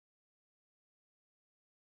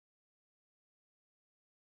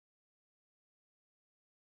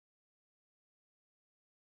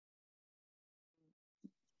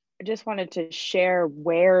just wanted to share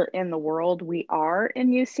where in the world we are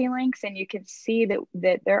in UC Links, and you can see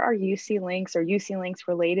that there are UC Links or UC Links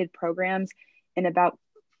related programs in about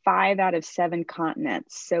 5 out of 7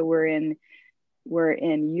 continents. So we're in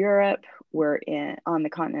Europe, on the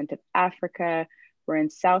continent of Africa, we're in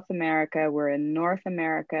South America, we're in North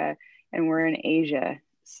America, and we're in Asia.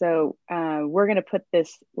 So we're going to put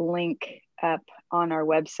this link up on our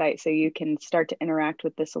website so you can start to interact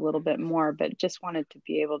with this a little bit more, but just wanted to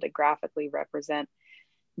be able to graphically represent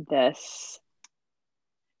this.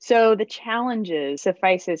 So the challenges,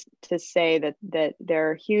 suffices to say that there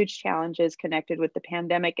are huge challenges connected with the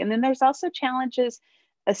pandemic. And then there's also challenges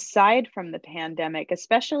aside from the pandemic,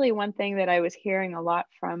 especially one thing that I was hearing a lot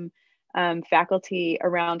from faculty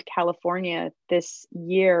around California this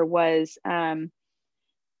year was,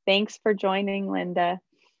 thanks for joining, Linda,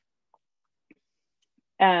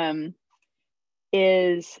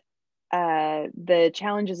 is the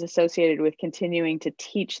challenges associated with continuing to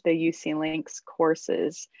teach the UC Links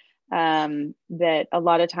courses. That a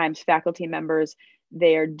lot of times faculty members,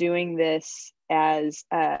 they are doing this as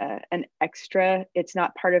an extra. It's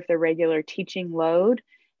not part of the regular teaching load.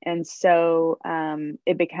 And so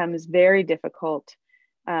it becomes very difficult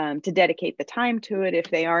to dedicate the time to it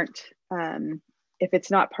if they aren't, if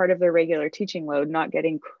it's not part of their regular teaching load, not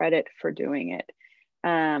getting credit for doing it.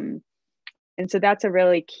 And so that's a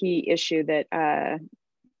really key issue that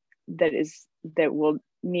we'll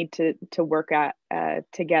need to work at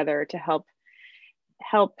together to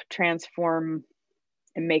help transform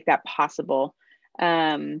and make that possible.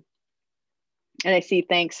 And I see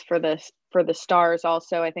thanks for the stars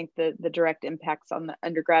also. I think the direct impacts on the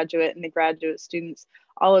undergraduate and the graduate students,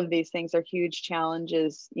 all of these things are huge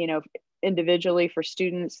challenges, individually for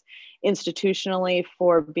students, institutionally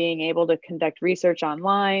for being able to conduct research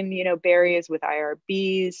online, barriers with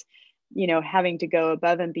IRBs, having to go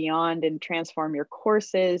above and beyond and transform your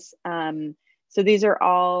courses. So these are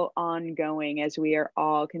all ongoing as we are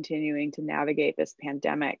all continuing to navigate this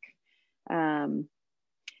pandemic. And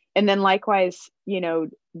then likewise,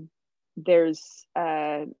 there's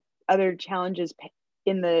other challenges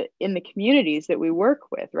in the communities that we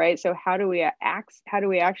work with, right? So how do we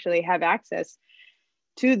actually have access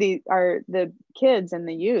to the kids and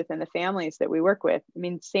the youth and the families that we work with? I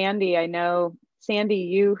mean, Sandy, have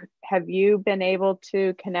you been able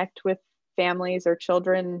to connect with families or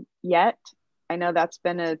children yet? I know that's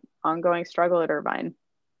been an ongoing struggle at Irvine.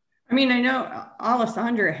 I mean, I know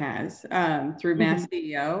Alessandra has through Mass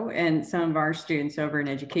CEO, and some of our students over in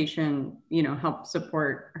education, help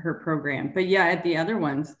support her program. But yeah, at the other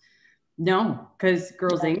ones, no, because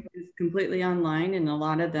Girls Inc. is completely online, and a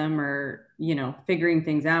lot of them are, figuring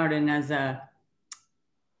things out. And as a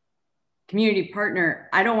community partner,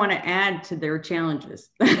 I don't want to add to their challenges.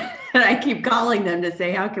 And I keep calling them to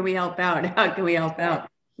say, how can we help out? How can we help out?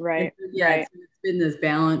 Right. So, yeah, right. It's been this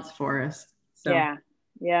balance for us. So.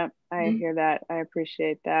 Yeah, I hear that. I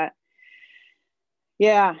appreciate that.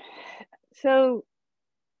 Yeah. So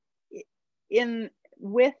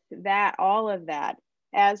with that, all of that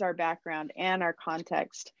as our background and our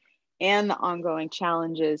context and the ongoing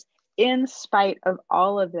challenges, in spite of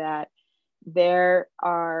all of that, this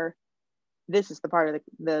is the part of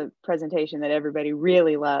the presentation that everybody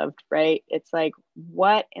really loved, right? It's like,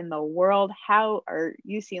 what in the world? How are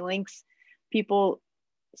UC Links people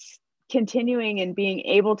continuing and being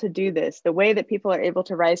able to do this? The way that people are able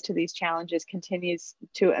to rise to these challenges continues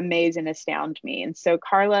to amaze and astound me. And so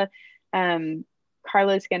Carla has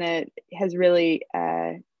really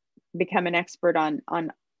become an expert on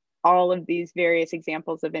all of these various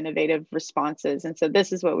examples of innovative responses. And so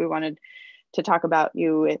this is what we wanted to talk about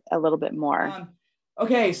you a little bit more.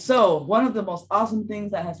 Okay, so one of the most awesome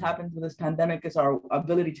things that has happened with this pandemic is our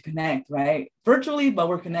ability to connect, right? Virtually, but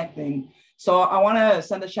we're connecting. So I want to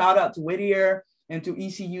send a shout out to Whittier and to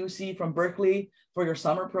ECUC from Berkeley for your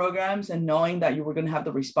summer programs, and knowing that you were going to have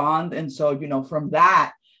to respond. And so, from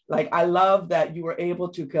that, like, I love that you were able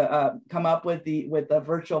to come up with the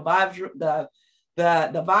virtual vibes, the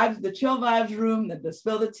vibes, the chill vibes room, the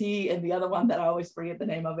spill the tea, and the other one that I always forget the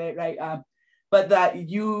name of it, right? But that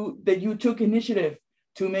you took initiative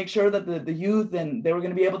to make sure that the youth, and they were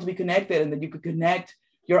going to be able to be connected, and that you could connect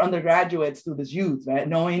your undergraduates to this youth, right?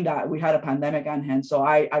 Knowing that we had a pandemic on hand. So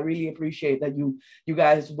I really appreciate that you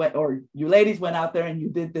guys went, or you ladies went out there and you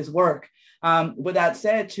did this work. With that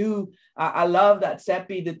said too, I love that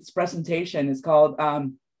Seppi did this presentation. It's called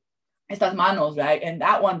Estas Manos, right? And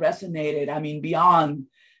that one resonated. I mean, beyond.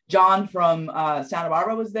 John from Santa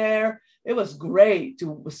Barbara was there. It was great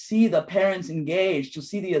to see the parents engaged, to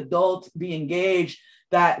see the adults be engaged,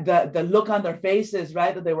 that the look on their faces,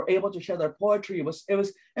 right, that they were able to share their poetry, it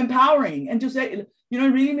was empowering. And to say, you know,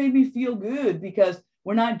 it really made me feel good, because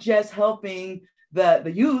we're not just helping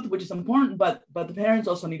the youth, which is important, but the parents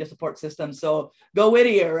also need a support system. So go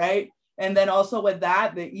Whittier, right? And then also with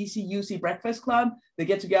that, the ECUC Breakfast Club, they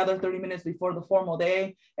get together 30 minutes before the formal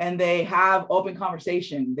day and they have open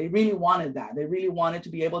conversation. They really wanted that. They really wanted to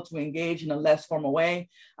be able to engage in a less formal way.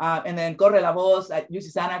 And then Corre la Voz at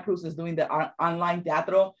UC Santa Cruz is doing the online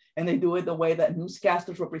teatro, and they do it the way that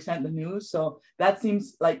newscasters represent the news. So that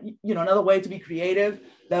seems like, you know, another way to be creative.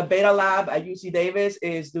 The Beta Lab at UC Davis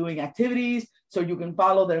is doing activities, so you can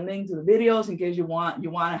follow their link to the videos in case you want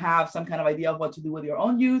to have some kind of idea of what to do with your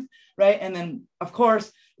own youth, right? And then, of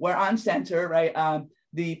course, where I'm centered, right,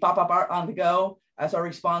 the Pop-Up Art on the Go as our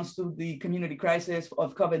response to the community crisis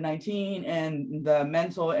of COVID-19 and the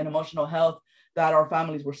mental and emotional health that our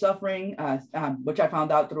families were suffering, which I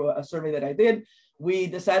found out through a survey that I did. We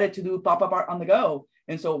decided to do Pop-Up Art on the Go.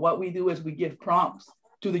 And so what we do is we give prompts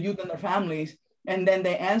to the youth and their families, and then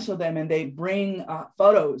they answer them and they bring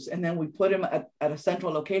photos, and then we put them at a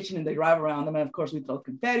central location and they drive around them. And of course we throw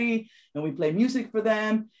confetti and we play music for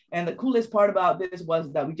them. And the coolest part about this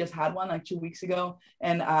was that we just had one like 2 weeks ago,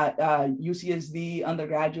 and UCSD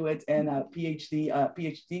undergraduate and a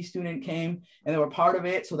PhD student came and they were part of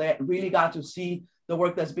it. So they really got to see the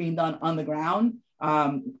work that's being done on the ground.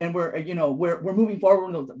 And we're moving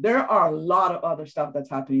forward. There are a lot of other stuff that's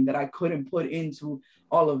happening that I couldn't put into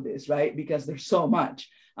all of this, right? Because there's so much.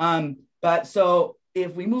 But so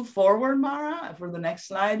if we move forward, Mara, for the next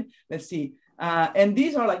slide, let's see. And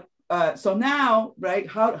these are like, so now, right,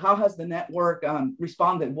 how has the network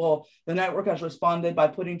responded? Well, the network has responded by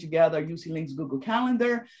putting together UC Link's Google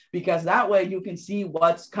Calendar, because that way you can see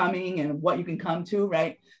what's coming and what you can come to,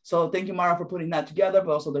 right? So thank you, Mara, for putting that together,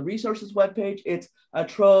 but also the resources webpage. It's a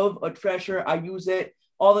trove, a treasure. I use it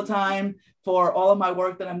all the time for all of my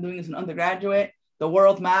work that I'm doing as an undergraduate. The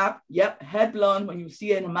world map, yep, head blown. When you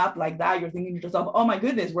see it in a map like that, you're thinking to yourself, oh my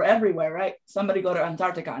goodness, we're everywhere, right? Somebody go to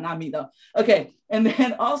Antarctica, not me though. Okay, and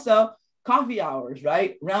then also coffee hours,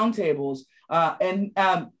 right? Roundtables, and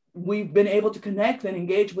we've been able to connect and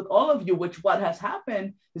engage with all of you, which what has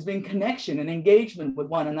happened has been connection and engagement with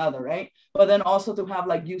one another, right? But then also to have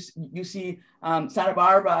like UC Santa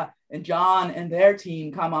Barbara and John and their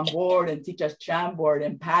team come on board and teach us Jamboard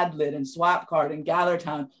and Padlet and Swapcard and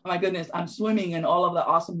GatherTown. Oh my goodness, I'm swimming in all of the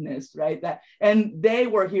awesomeness, right? And they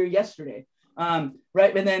were here yesterday.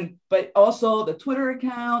 Right, and then, but also the Twitter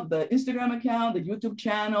account, the Instagram account, the YouTube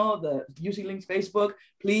channel, the UC Links Facebook,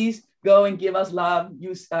 please go and give us love,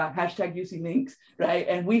 use hashtag UC Links, right?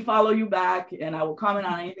 And we follow you back, and I will comment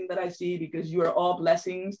on anything that I see, because you are all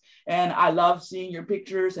blessings. And I love seeing your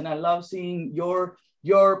pictures, and I love seeing your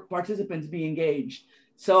participants be engaged.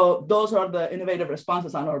 So those are the innovative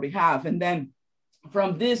responses on our behalf. And then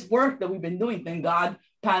from this work that we've been doing, thank God,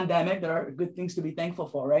 pandemic, there are good things to be thankful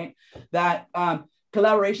for, right? That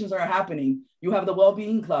collaborations are happening. You have the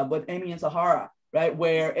Wellbeing Club with Amy and Sahara, right?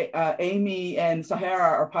 Where Amy and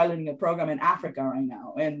Sahara are piloting a program in Africa right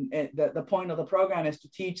now. And the point of the program is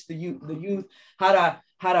to teach the youth how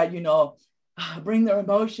to bring their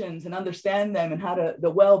emotions and understand them, and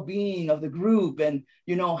the well-being of the group, and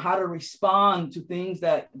how to respond to things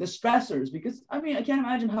that the stressors, because I mean, I can't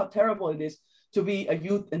imagine how terrible it is to be a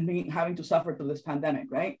youth and having to suffer through this pandemic,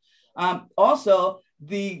 right? Also,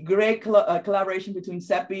 the great collaboration between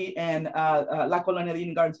CEPI and La Colonia de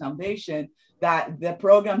Eden Gardens Foundation, that the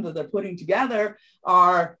programs that they're putting together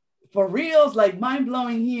are for reals, like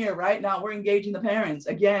mind-blowing here. Right now, we're engaging the parents.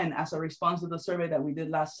 Again, as a response to the survey that we did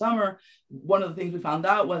last summer, one of the things we found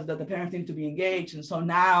out was that the parents need to be engaged. And so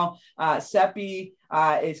now CEPI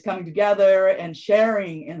is coming together and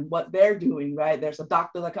sharing in what they're doing, right? There's a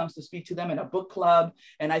doctor that comes to speak to them in a book club,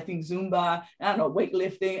 and I think Zumba, I don't know,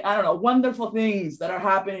 weightlifting, I don't know, wonderful things that are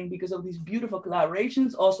happening because of these beautiful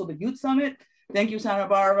collaborations. Also the Youth Summit. Thank you, Santa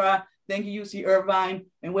Barbara. Thank you, UC Irvine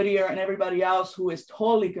and Whittier and everybody else who is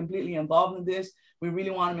totally, completely involved in this. We really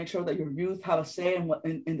want to make sure that your youth have a say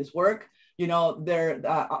in this work. Diana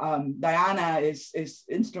is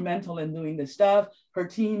instrumental in doing this stuff. Her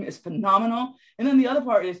team is phenomenal. And then the other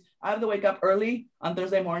part is I have to wake up early on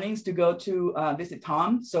Thursday mornings to go to visit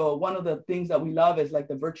Tom. So one of the things that we love is like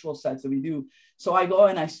the virtual sets that we do. So I go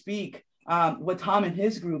and I speak with Tom and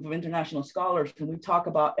his group of international scholars, and we talk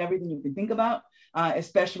about everything you can think about,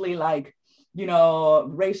 especially like,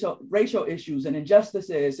 racial issues and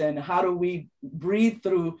injustices, and how do we breathe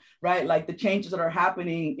through, right? Like the changes that are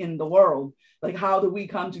happening in the world. Like how do we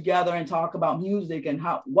come together and talk about music, and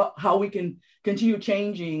how we can continue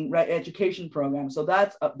changing, right, education programs. So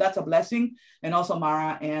that's a blessing. And also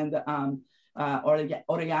Mara and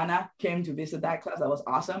Oriana came to visit that class. That was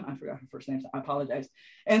awesome. I forgot her first name, so I apologize.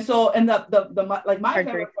 And so, and my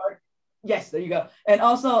favorite part, yes, there you go. And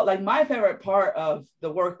also, like, my favorite part of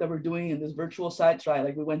the work that we're doing in this virtual sites, right?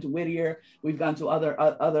 Like, we went to Whittier, we've gone to other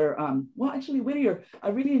well, actually Whittier, I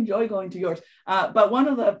really enjoy going to yours. But one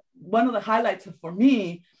of the highlights for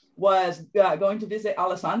me was going to visit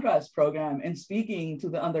Alessandra's program and speaking to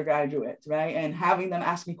the undergraduates, right? And having them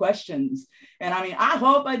ask me questions. And I mean, I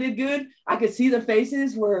hope I did good. I could see their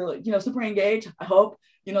faces were, super engaged. I hope,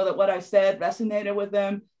 that what I said resonated with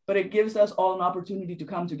them, but it gives us all an opportunity to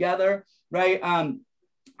come together, right?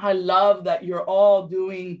 I love that you're all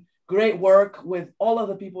doing great work with all of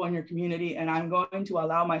the people in your community. And I'm going to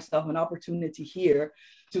allow myself an opportunity here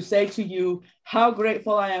to say to you how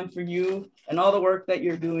grateful I am for you and all the work that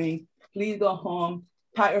you're doing. Please go home,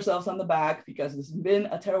 pat yourselves on the back, because it's been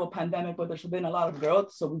a terrible pandemic, but there's been a lot of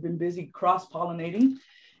growth. So we've been busy cross-pollinating.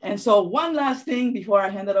 And so one last thing before I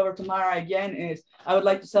hand it over to Mara again is I would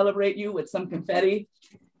like to celebrate you with some confetti.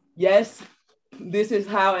 Yes, this is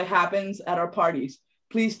how it happens at our parties.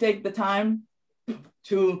 Please take the time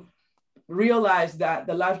to realize that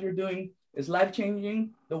the life you're doing is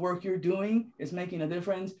life-changing, the work you're doing is making a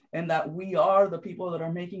difference, and that we are the people that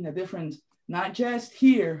are making a difference, not just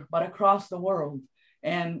here, but across the world.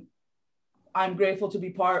 And I'm grateful to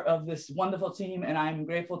be part of this wonderful team, and I'm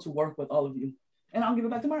grateful to work with all of you. And I'll give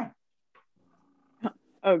it back to Mara.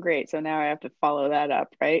 Oh, great. So now I have to follow that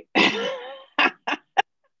up, right? How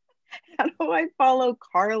do I follow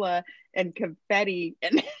Carla and confetti?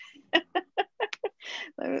 And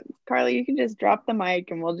Carla, you can just drop the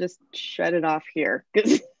mic and we'll just shut it off here,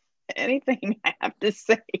 because anything I have to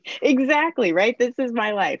say, exactly, right? This is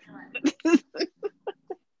my life.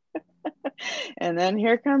 And then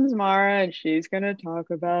here comes Mara, and she's going to talk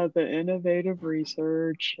about the innovative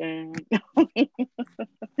research. And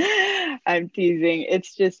I'm teasing.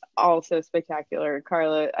 It's just all so spectacular.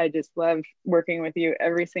 Carla, I just love working with you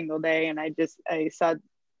every single day. And I saw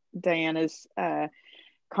Diana's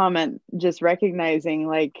comment, just recognizing,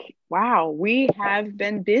 like, wow, we have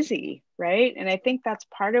been busy, right? And I think that's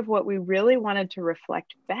part of what we really wanted to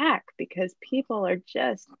reflect back, because people are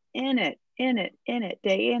just in it,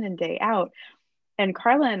 day in and day out. And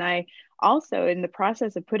Carla and I also, in the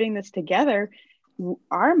process of putting this together,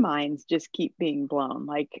 our minds just keep being blown.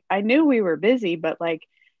 Like, I knew we were busy, but like,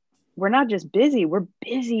 we're not just busy, we're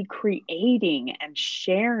busy creating and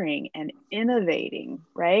sharing and innovating,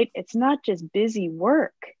 right? It's not just busy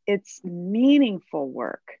work, it's meaningful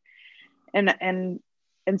work. And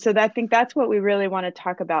so I think that's what we really want to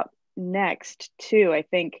talk about next too, I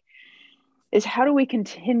think, is how do we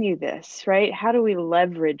continue this, right? How do we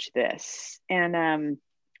leverage this? And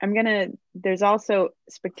there's also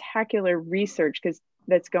spectacular research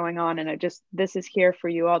that's going on. And this is here for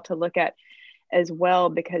you all to look at as well,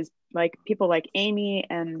 because like people like Amy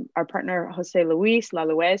and our partner, Jose Luis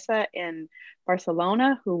Laluesa in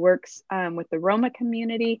Barcelona, who works with the Roma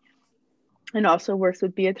community and also works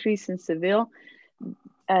with Beatriz in Seville,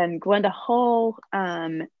 and Glenda Hull,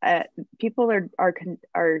 people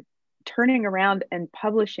are turning around and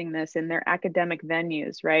publishing this in their academic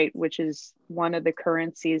venues, right? Which is one of the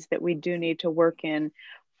currencies that we do need to work in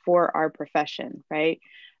for our profession, right?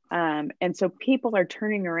 And so people are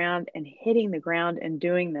turning around and hitting the ground and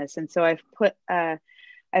doing this. And so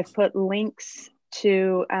I've put links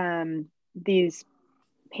to these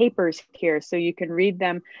papers here, so you can read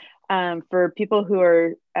them for people who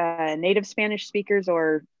are native Spanish speakers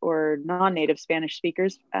or non-native Spanish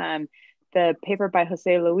speakers. The paper by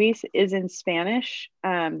Jose Luis is in Spanish.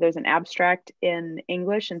 There's an abstract in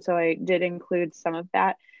English, and so I did include some of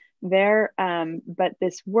that there. But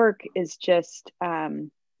this work is just,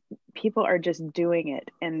 people are just doing it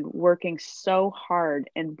and working so hard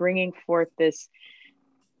and bringing forth this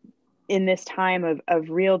in this time of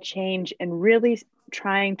real change, and really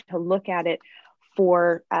trying to look at it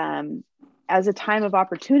for as a time of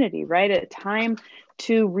opportunity, right? A time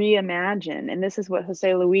to reimagine. And this is what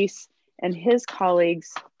Jose Luis and his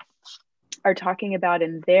colleagues are talking about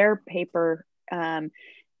in their paper, that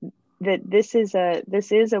this is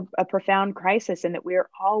a profound crisis, and that we are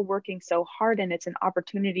all working so hard, and it's an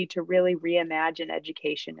opportunity to really reimagine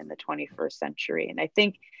education in the 21st century. And I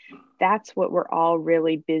think that's what we're all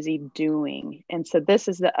really busy doing. And so this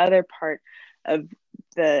is the other part of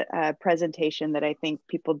the presentation that I think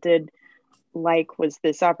people did like, was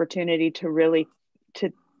this opportunity to really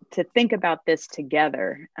to think about this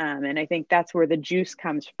together. And I think that's where the juice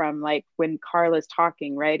comes from, like when Carla's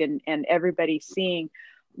talking, right? And everybody seeing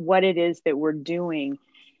what it is that we're doing.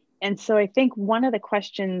 And so I think one of the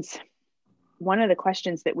questions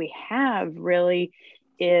that we have really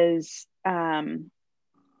is,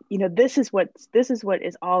 this is what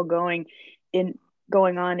is all going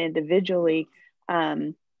on individually.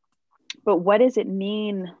 But what does it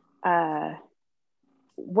mean?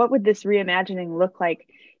 What would this reimagining look like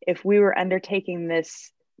if we were undertaking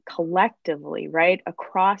this collectively, right,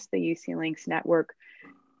 across the UC Links network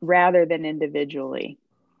rather than individually?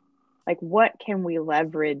 Like, what can we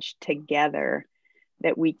leverage together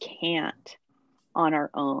that we can't on our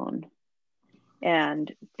own?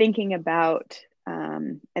 And thinking about,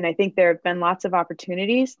 and I think there have been lots of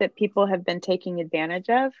opportunities that people have been taking advantage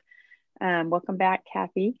of. Welcome back,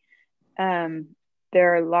 Kathy.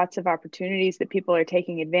 There are lots of opportunities that people are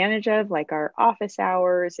taking advantage of, like our office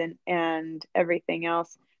hours and everything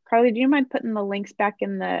else. Carly, do you mind putting the links back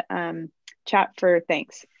in the chat for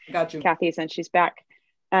thanks? Got you. Kathy, since she's back.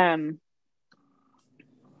 But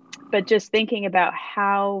just thinking about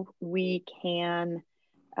how we can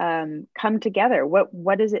come together.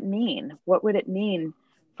 What does it mean? What would it mean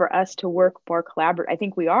for us to work more collaboratively? I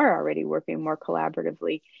think we are already working more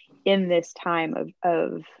collaboratively in this time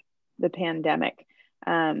of the pandemic.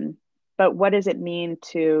 But what does it mean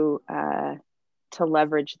to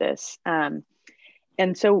leverage this?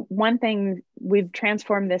 And so one thing, we've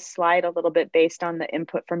transformed this slide a little bit based on the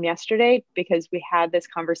input from yesterday, because we had this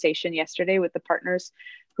conversation yesterday with the partners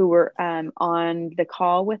who were on the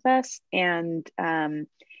call with us, and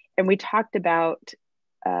we talked about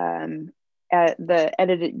the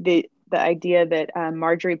idea that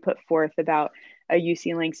Marjorie put forth about a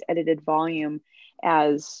UC Links edited volume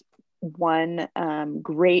as one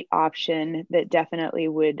great option that definitely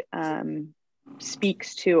would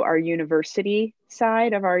speaks to our university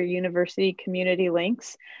side of our university community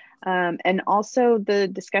links. And also the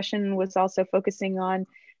discussion was also focusing on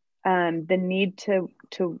the need to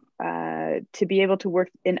be able to work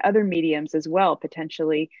in other mediums as well,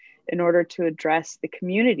 potentially, in order to address the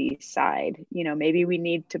community side. Maybe we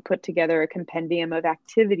need to put together a compendium of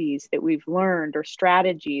activities that we've learned, or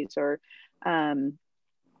strategies, or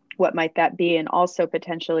what might that be, and also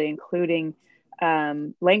potentially including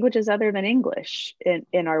languages other than English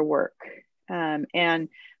in our work. And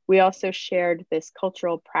we also shared this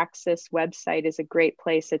Cultural Praxis website is a great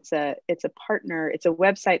place. It's a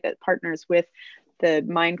website that partners with the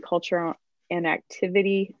Mind, Culture, and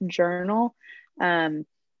Activity Journal. And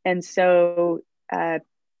so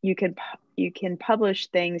you can publish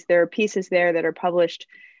things. There are pieces there that are published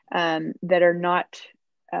that are not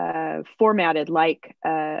formatted like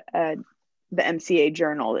the MCA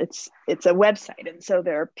journal. It's a website, and so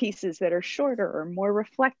there are pieces that are shorter or more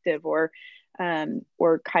reflective, or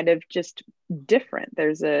kind of just different.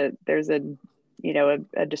 There's a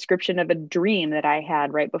description of a dream that I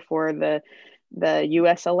had right before the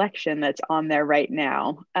U.S. election that's on there right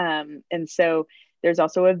now, and so there's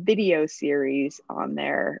also a video series on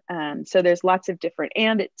there. So there's lots of different,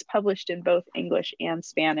 and it's published in both English and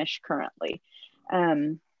Spanish currently.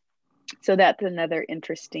 So that's another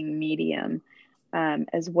interesting medium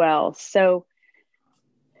as well. So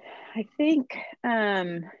I think,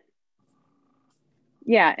 yeah.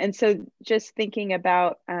 And so just thinking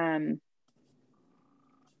about the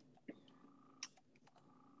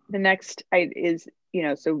next is,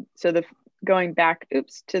 so the going back,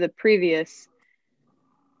 to the previous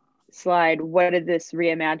slide, what did this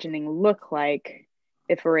reimagining look like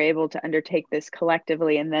if we're able to undertake this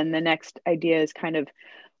collectively? And then the next idea is kind of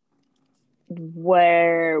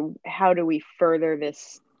how do we further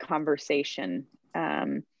this conversation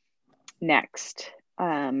next?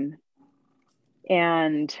 And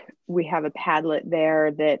we have a Padlet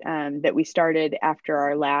there that we started after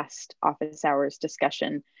our last office hours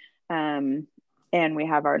discussion. And we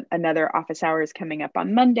have another office hours coming up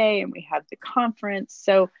on Monday, and we have the conference.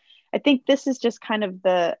 So I think this is just kind of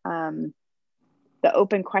the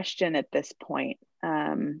open question at this point,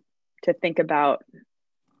 to think about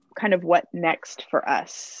kind of what next for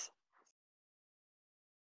us.